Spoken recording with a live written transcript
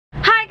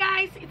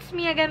it's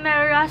me again,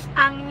 Mereille,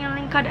 ang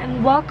inyong lingkod, and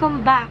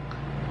welcome back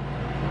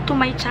to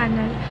my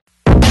channel.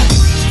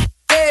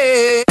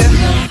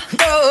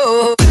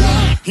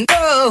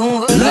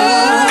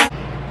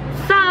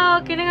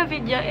 So, kini nga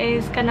video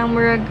is kanang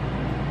murag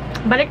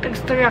balik tag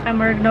storya kay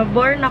murag na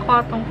bore na ko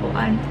atong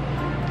kuan.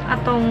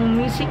 Atong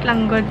music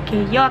lang god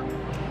kay yot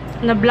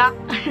na block.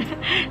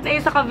 Na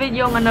isa ka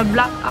video nga na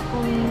block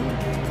akong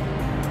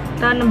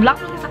na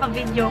block lang isa ka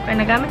video kay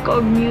nagamit ko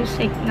og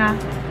music nga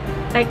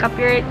like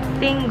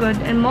copywriting good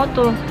and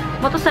moto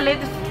sa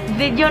latest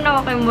video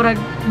na kay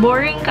murag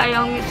boring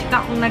kayo ang music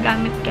na akong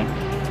nagamit kay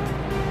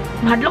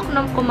mahadlok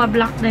na ko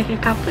ma-block dahil kay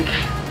kapoy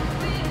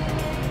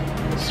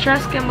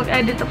stress kay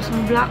mag-edit tapos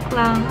ma-block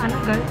lang ano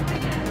girl.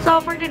 So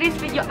for today's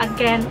video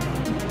again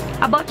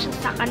about siya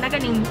sa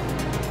kanaganing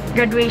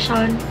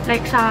graduation,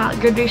 like sa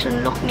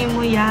graduation look ni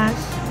mo, yes,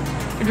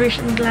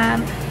 graduation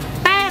glam,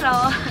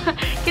 pero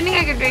kini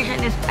nga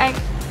graduation is ay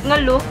nga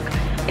look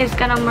is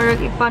kanang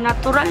marag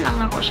ipa-natural lang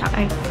ako siya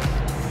kay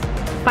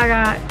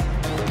para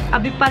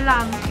abi pa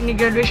lang ini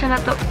graduation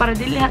na to para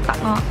dili hata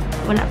nga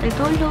wala tay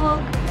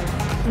tulog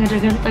nga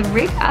dagan tag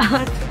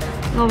breakouts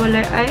nga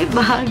wala eye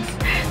bags,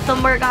 so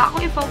marag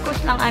ako i-focus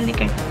lang ani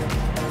kay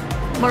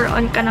more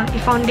on kanang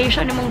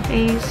i-foundation imong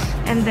face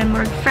and then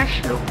more fresh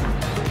look na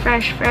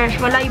fresh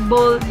walay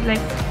bold, like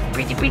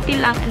pretty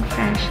lang and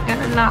fresh,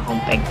 ganun lang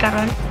akong peg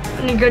karon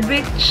ni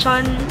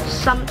graduation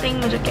something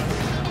mo kay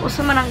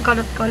usa man ang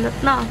kalot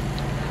na.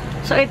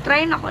 So,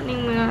 I-try na ko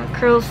ning mga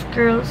curls.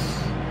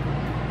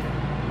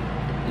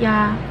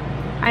 Yeah.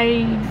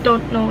 I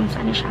don't know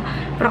saan ni siya.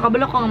 Pero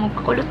kabalo ko nga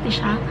magpakulot ni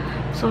siya.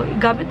 So,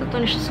 igamit na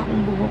to ni siya sa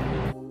akong buhok.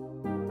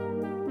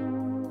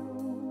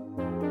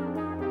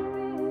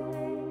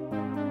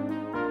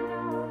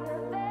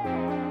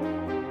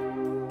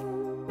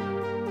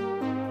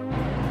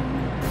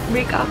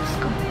 Breakouts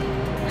ko.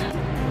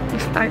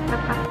 Nag-start na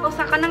ta. So,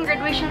 sa kanang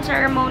graduation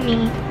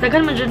ceremony,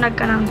 daghan man dyan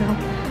nagkanang daw.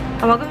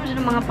 Tawagan mo siya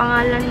ng mga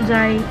pangalan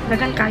dyan,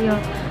 dagan kayo.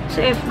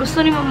 So, if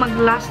gusto niyo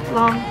mag-last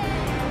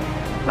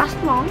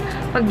long,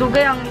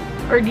 pagdugay ang,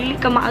 or dili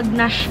ka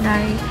maagnash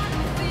dahil,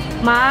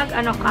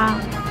 ano ka,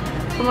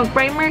 so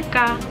mag-primer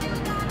ka,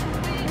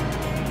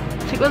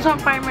 siguro sa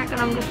primer ka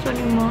nang gusto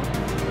niyo mo,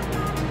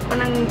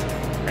 kanang,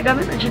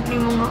 nagamit na dyan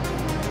niyo mga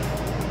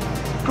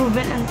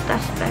proven and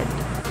tested.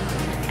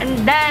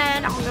 And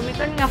then, akong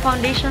gamiton nga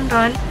foundation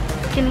ron,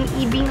 kining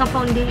ibing nga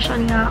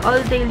foundation nga,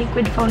 all-day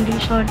liquid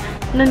foundation.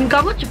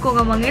 Nanigamot yung ko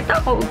nga mangita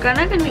ko, ug ka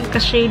na ganing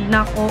ka-shade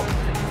na ko.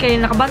 Kaya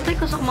nakabantay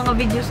ko sa mga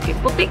videos, kay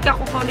putik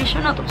ako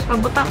foundation na, tapos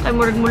pagbutang kay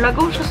murag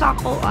mulagaw siya sa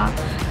ako,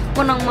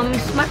 munang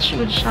ma-mismatch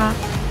yun siya.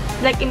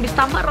 Like, imbis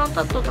tama ron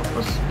to,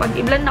 tapos pag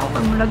i-blend na ako,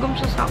 kay mulagaw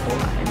siya sa ako,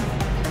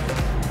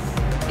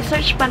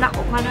 i-search pa na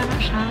ako nga na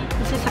siya,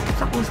 kasi sakit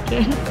sa akong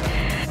skin.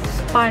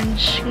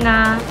 Sponge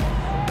nga,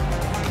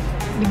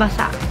 di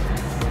basa.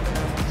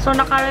 So,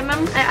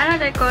 naka-remember,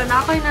 ko,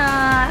 na ako'y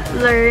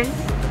na-learn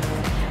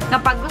na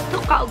pag gusto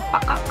ka og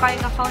pakakay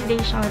nga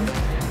foundation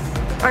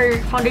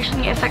or foundation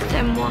nga effect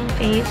sa imong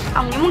face,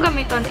 ang imong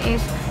gamiton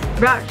is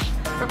brush.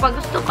 Pero pag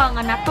gusto ka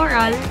nga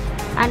natural,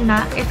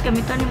 is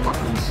gamiton mo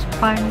ang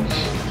sponge.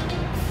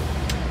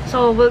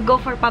 So, we'll go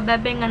for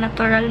pabebe nga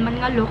natural man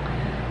nga look.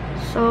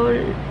 So,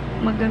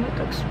 maggamit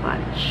og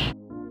sponge.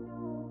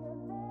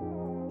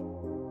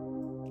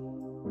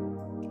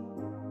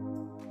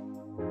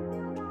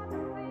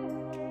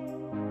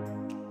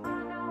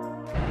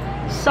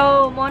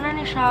 So, muna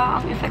ni siya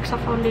ang effect sa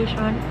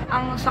foundation.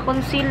 Ang sa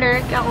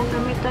concealer, kaya akong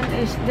gamitan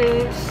is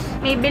this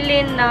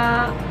Maybelline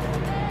na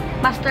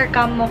Master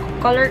Camo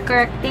Color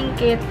Correcting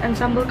Kit,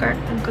 Ensemble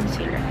Correcting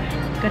Concealer.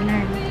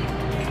 Ganun.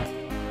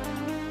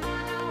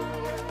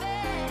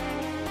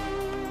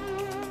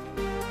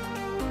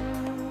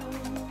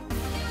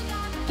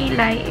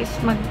 Kilay is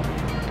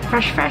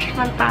mag-fresh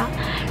man ta.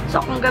 So,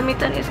 akong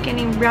gamitan is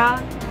kining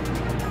brown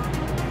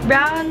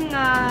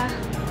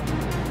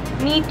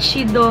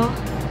Nichido.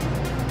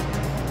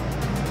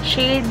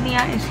 Shade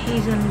niya is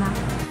hazelnut.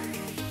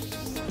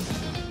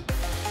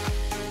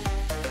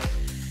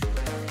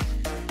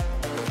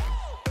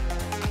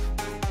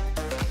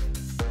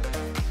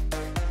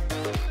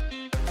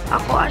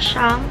 Ako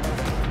siyang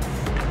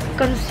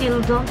conceal,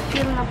 don't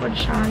feel na po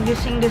siya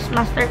using this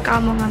Master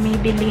Camo nga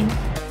Maybelline.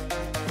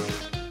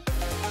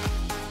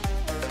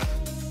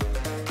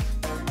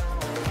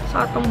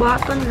 So, atong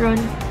buhaton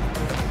ron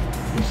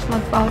is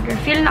mag-powder.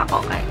 Feel na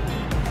ako kay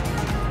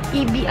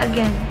EB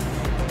again.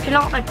 Feel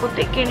ako kay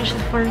puti kayo na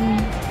siya for me.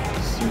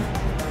 See?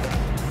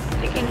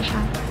 Puti kayo na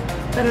siya.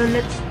 Pero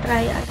let's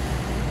try it.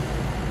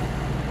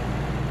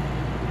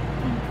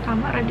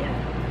 Tama ra di.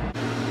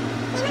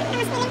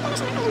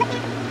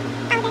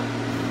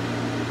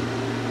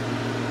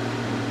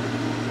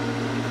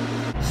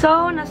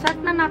 So, naset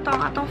na nato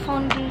ang atong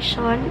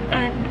foundation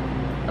and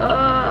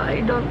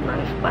I don't know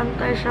if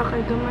pantay siya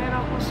kay gamay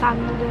ra akong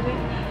sana diri.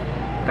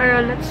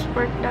 Pero let's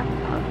work that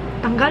out.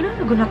 Tanggalan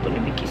na guna ito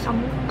nabiki sa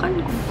mukan.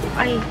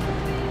 Ay.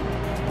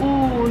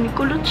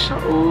 Nikulot siya.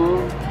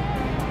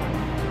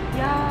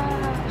 Yeah.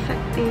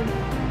 Effective.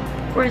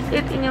 Worth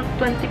it inyong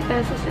 20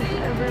 pesos if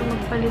ever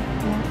magpalit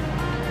mo.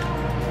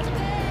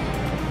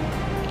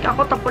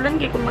 Ako tapulan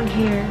kay kung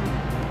mag-hair.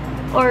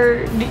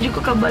 Or, di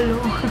ko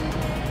kabalo.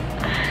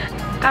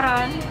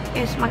 Karon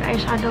is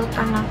mag-eyeshadow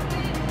ta nga.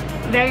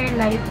 Very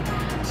light.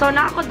 So,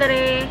 na ako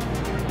dere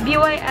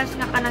BYS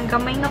nga kanang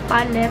gamay nga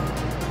palette.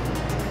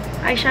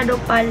 Eyeshadow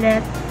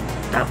palette.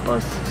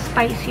 Tapos,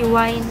 spicy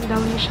wine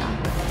daw ni siya.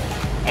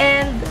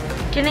 And,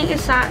 kining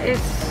isa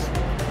is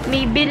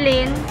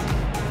Maybelline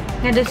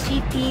nga The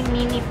City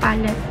Mini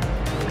Palette.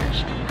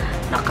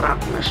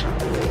 Na-crack na siya.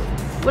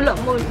 Wala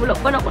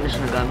pa na ako na siya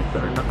nagamit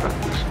pero na-crack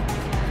na siya.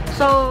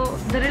 So,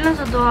 dali lang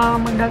sa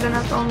duha magdaga na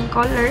tong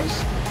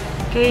colors.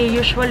 Kay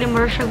usually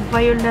more siya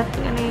violet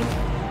nga na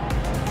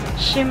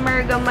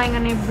shimmer gamay nga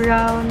na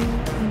brown.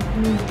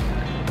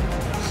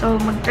 So,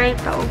 mag-try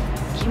ta og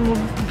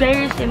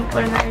very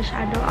simple na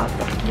eyeshadow out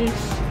of this.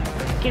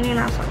 Kini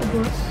nasa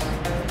ubos.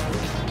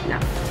 Na.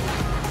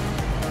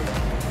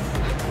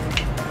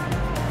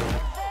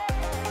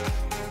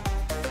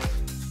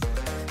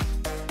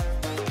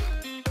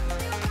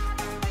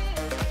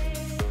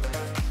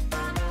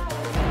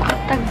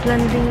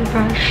 Blending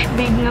brush,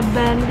 big nga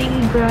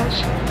blending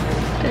brush,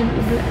 then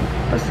i-blend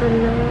pa sa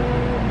loob.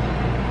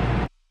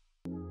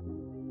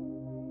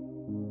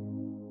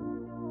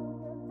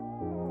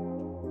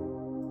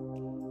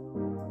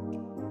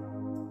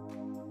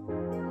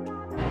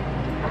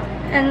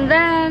 And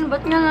then,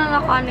 ba't nga lang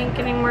ako aning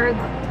kining more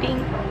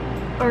pink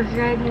or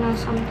red na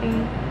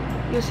something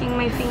using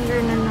my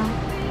finger na lang.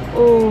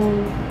 Oh,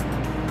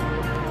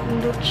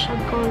 hindi siya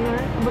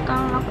color.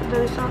 Butang lang ako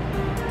dahil sa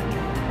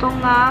ito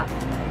nga.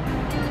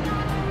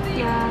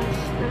 Yes,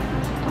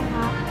 ito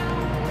nga.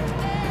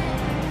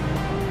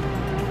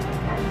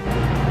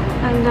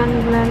 And then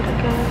blend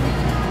again.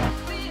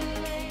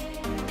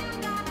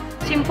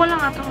 Simple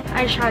lang atong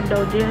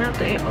eyeshadow. Di na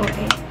ito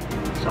okay.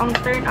 So, ang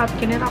turn out,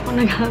 kinira ko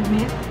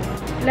nagamit.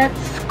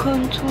 Let's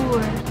contour.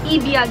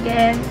 EB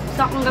again.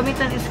 So, akong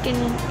gamitan is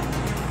kining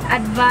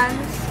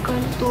Advanced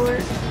Contour.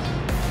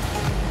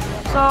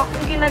 So,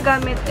 akong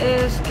ginagamit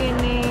is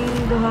kining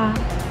duha.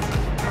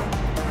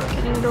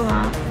 Kining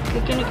duha.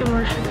 Kaya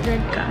commercial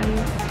red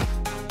kaayo.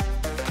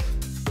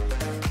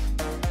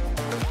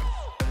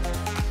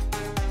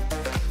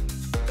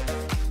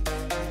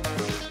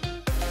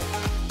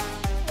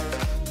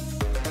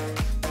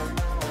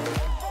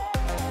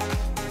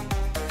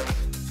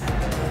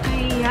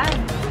 Ayan.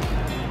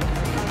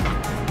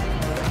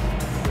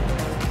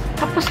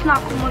 Tapos na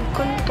ako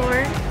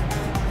mag-contour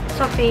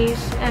sa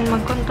face and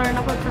mag-contour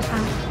na po sa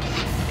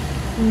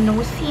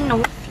nosy.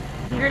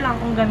 Finger lang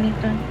akong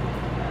gamitan.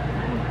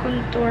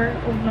 Contour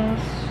of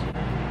nose.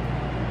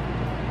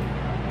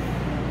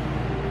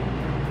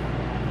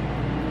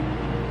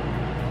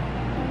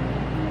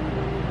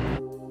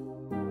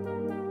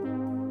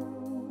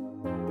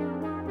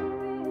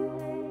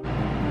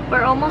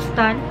 We're almost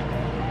done.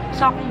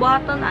 So, akong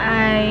buhaton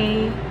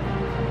ay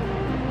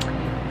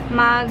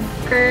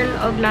mag-curl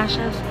of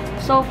lashes.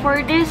 So,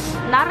 for this,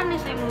 naran ni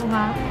sa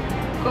imuha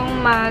kung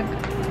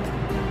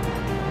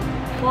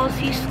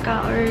mag-falsies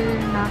ka or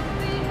not.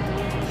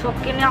 So,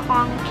 kini ako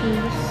ang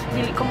case.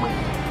 Dili ko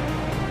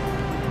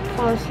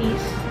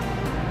mag-falsies.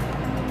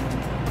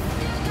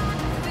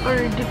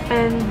 Or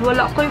depend.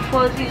 Wala ko yung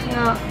falsies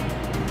nga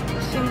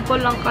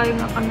simple lang kayo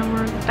nga ka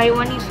naman.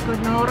 Taiwanese ko.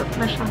 Nahurot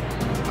na siya.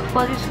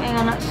 Falsies kayo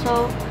nga na.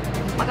 So,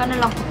 magano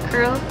lang ko.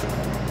 Curl.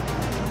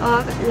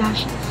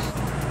 Lashes.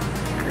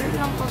 Curl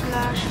lang ko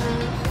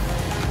lashes.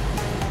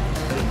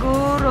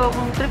 Siguro,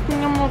 kung trip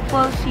niyo mo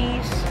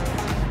falsies,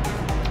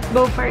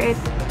 go for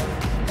it.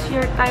 It's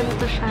your time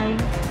to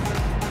shine.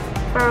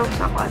 Pero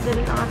sa ako,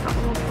 dali lang ata ako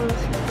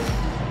mag-falsies.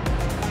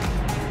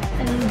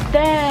 And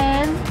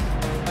then,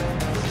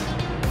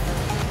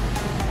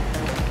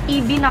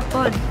 EB na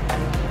pod.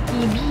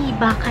 EB,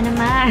 baka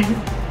naman.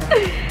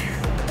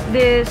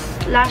 This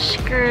lash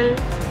curl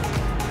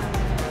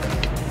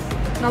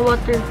na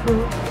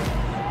waterproof.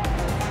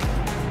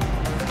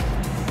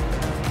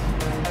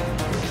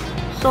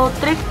 So,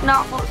 trick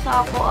na ako sa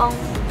ako ang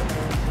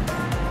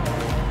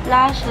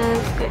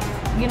lashes.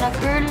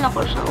 Gina-curl na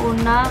ko siya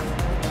una.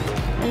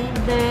 And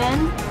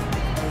then,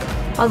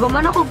 pag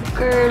man ako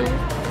curl,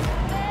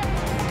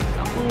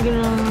 akong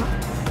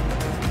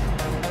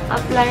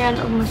gina-applyan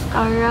og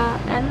mascara.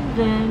 And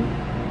then,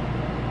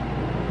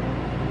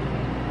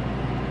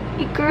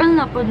 i-curl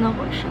na po na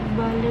ko siya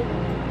balik.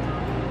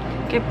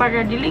 Kaya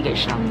para diligay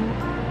siyang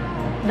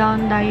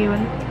down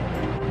dayon.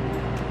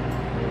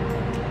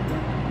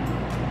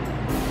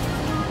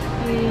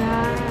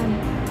 Ayan.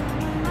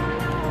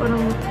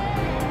 Parang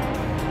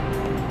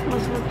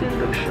mas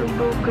matindog siya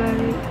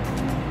bagay.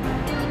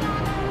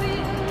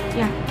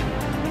 Yan.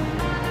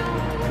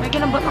 May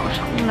ginabot ako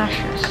siya kong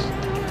lashes.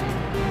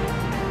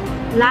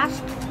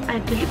 Last,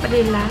 ay, dili pa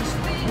din last.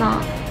 No.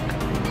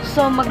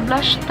 So,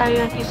 mag-blush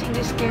tayo using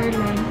this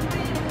Careline.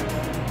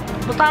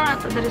 Butang na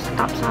ito dali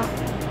sa top sa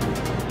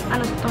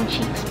ano sa tong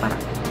cheeks para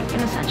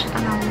inasan siya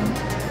tanawin.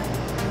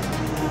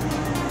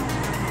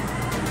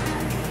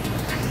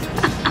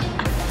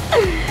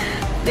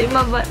 Di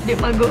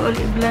mag-uol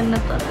i-blend na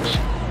to na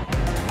siya.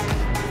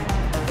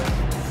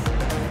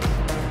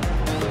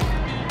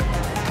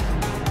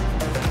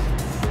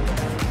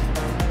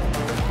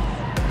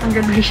 pang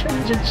graduation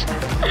dyan siya.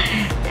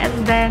 And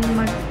then,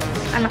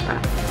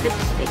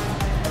 lipstick.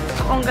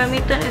 So, kung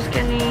gamitin is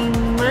kaning,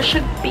 wala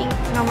siya pink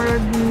na marag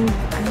nude,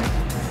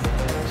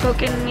 So,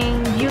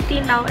 kaning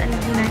Beauty Now and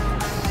Next.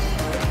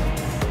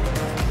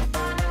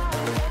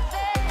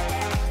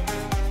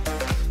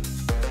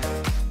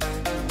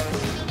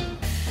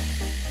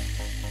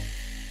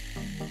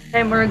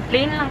 Ay, marag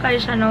plain lang kayo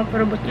siya, no?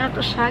 Pero but nyo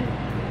to siya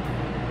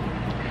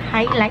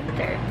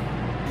highlighter.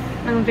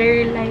 Ng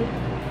very light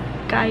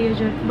kayo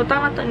dyan.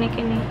 Butang na to ni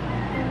kini.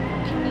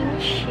 Kining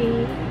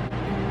shade.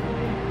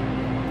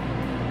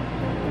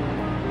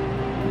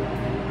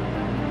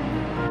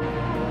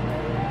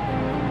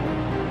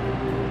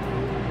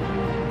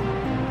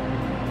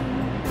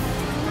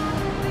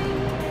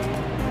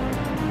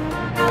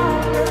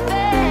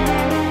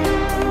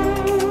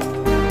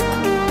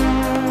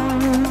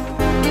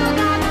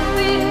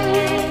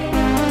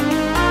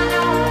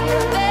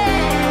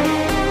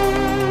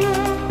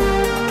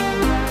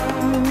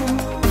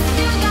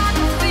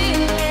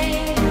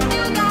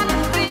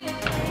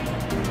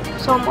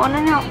 So,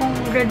 mauna na akong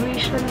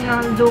graduation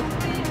nga look.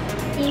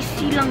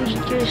 Easy lang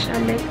dyan kayo siya.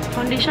 Like,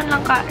 foundation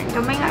lang ka.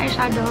 Gamay nga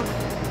eyeshadow.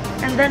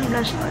 And then,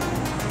 blush on.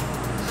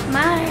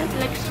 Smile.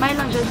 Like,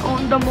 smile lang dyan.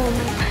 On the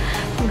moment.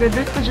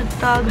 Graduate pa dyan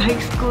tag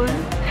high school.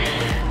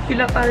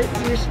 Pila ka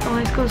years to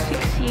high school?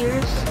 6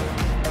 years.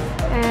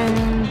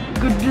 And,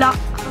 good luck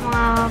sa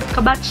mga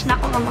kabatch na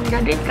ako nga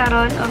mag-graduate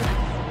karon.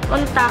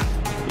 Unta,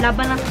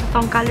 laban lang sa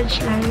itong college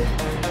life.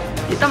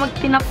 Dito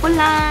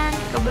magtinapulan.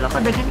 Kabalo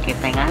ko, daghan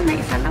kita nga na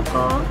isa na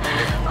ko.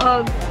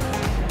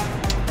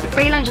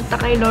 Pray lang dyan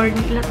ta kay Lord.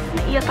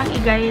 Iyatang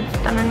i-guide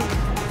sa tanang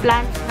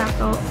plans na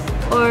to.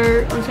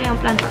 Or, unsay ang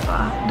plans na to,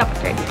 dapat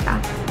ready ta.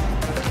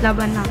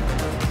 Laban lang.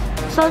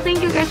 So,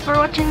 thank you guys for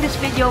watching this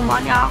video. Mo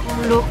niya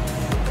akong look.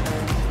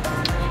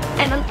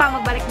 And unta,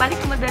 magbalik-balik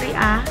mo dari,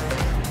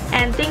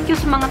 And thank you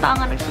sa mga tao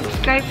nga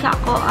nag-subscribe sa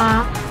ako,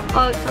 o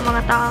sa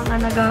mga tao nga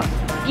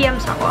nag-PM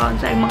sa ako,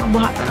 sa mga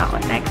buhaton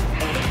ako next.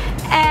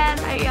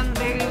 And I am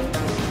very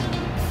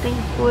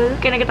thankful.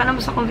 Kaya nakita naman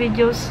sa akong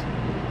videos.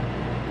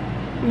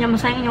 Hindi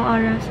masayang yung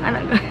oras.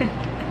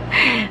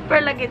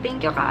 Pero lagi,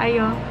 thank you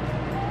kaayo.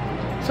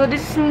 So, this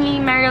is me,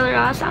 Mereille,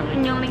 ang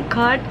inyong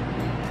lingkod.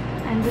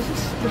 And this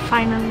is the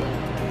final look.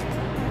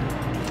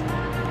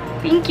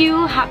 Thank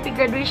you. Happy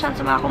graduation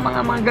sa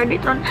mga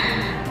graduate ron.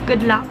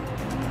 Good luck.